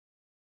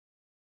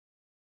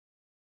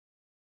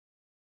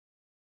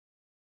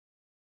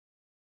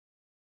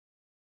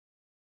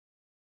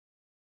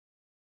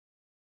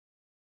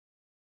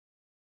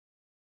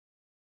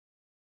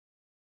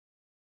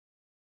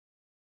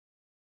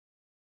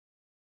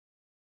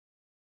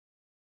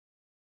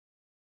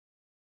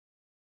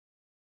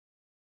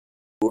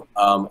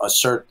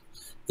assert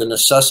the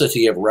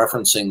necessity of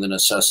referencing the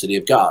necessity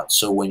of God.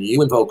 So when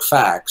you invoke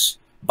facts,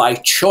 by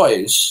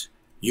choice,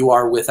 you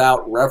are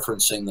without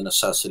referencing the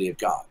necessity of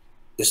God.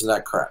 Isn't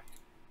that correct?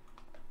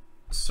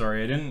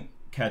 Sorry, I didn't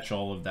catch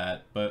all of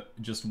that, but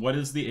just what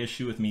is the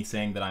issue with me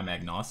saying that I'm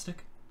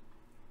agnostic?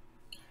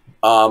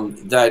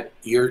 That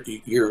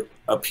you're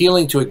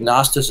appealing to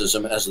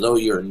agnosticism as though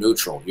you're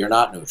neutral. You're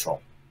not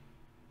neutral.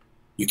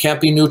 You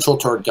can't be neutral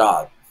toward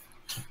God.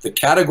 The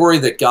category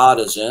that God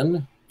is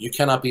in, you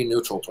cannot be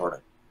neutral toward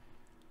it.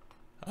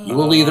 You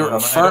will either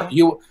affirm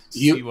you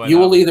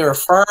will either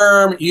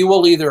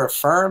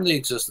affirm the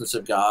existence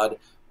of God,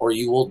 or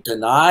you will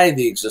deny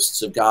the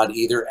existence of God,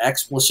 either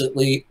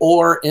explicitly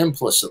or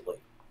implicitly.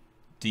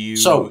 Do you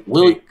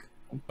take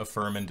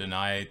affirm and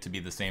deny to be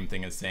the same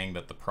thing as saying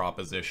that the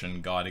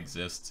proposition God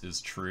exists is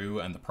true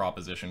and the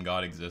proposition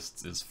God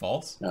exists is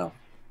false? No.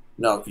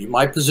 No,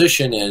 my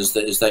position is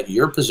that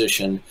your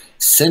position,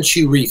 since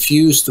you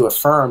refuse to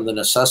affirm the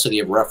necessity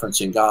of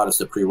referencing God as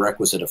the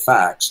prerequisite of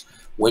facts,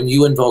 when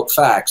you invoke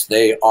facts,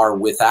 they are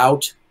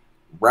without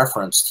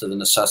reference to the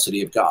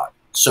necessity of God.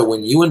 So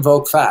when you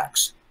invoke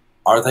facts,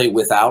 are they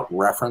without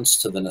reference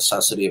to the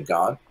necessity of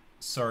God?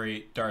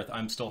 Sorry, Darth,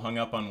 I'm still hung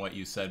up on what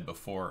you said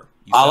before.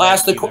 I'll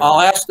ask the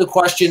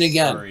question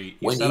again. Sorry,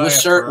 when you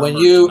assert, when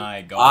you,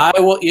 I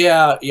will,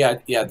 yeah.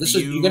 This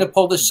is you're going to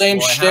pull the same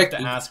shtick. I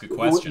have to ask a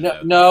question.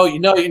 No, you're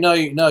not.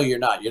 You're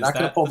not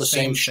going to pull the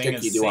same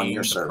shtick you do on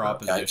your server.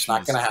 Okay? It's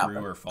not going to happen.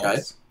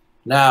 Okay?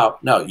 No,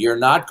 you're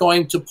not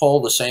going to pull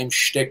the same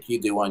shtick you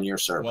do on your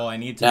server. Well, I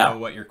need to know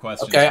what your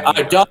question is.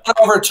 Okay, don't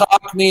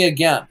overtalk me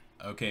again.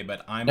 Okay,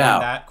 but I'm on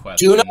that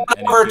question. Do not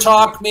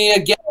overtalk me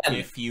again.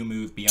 If you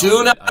move beyond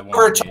do not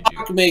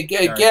overtalk me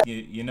again.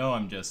 You know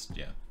I'm just,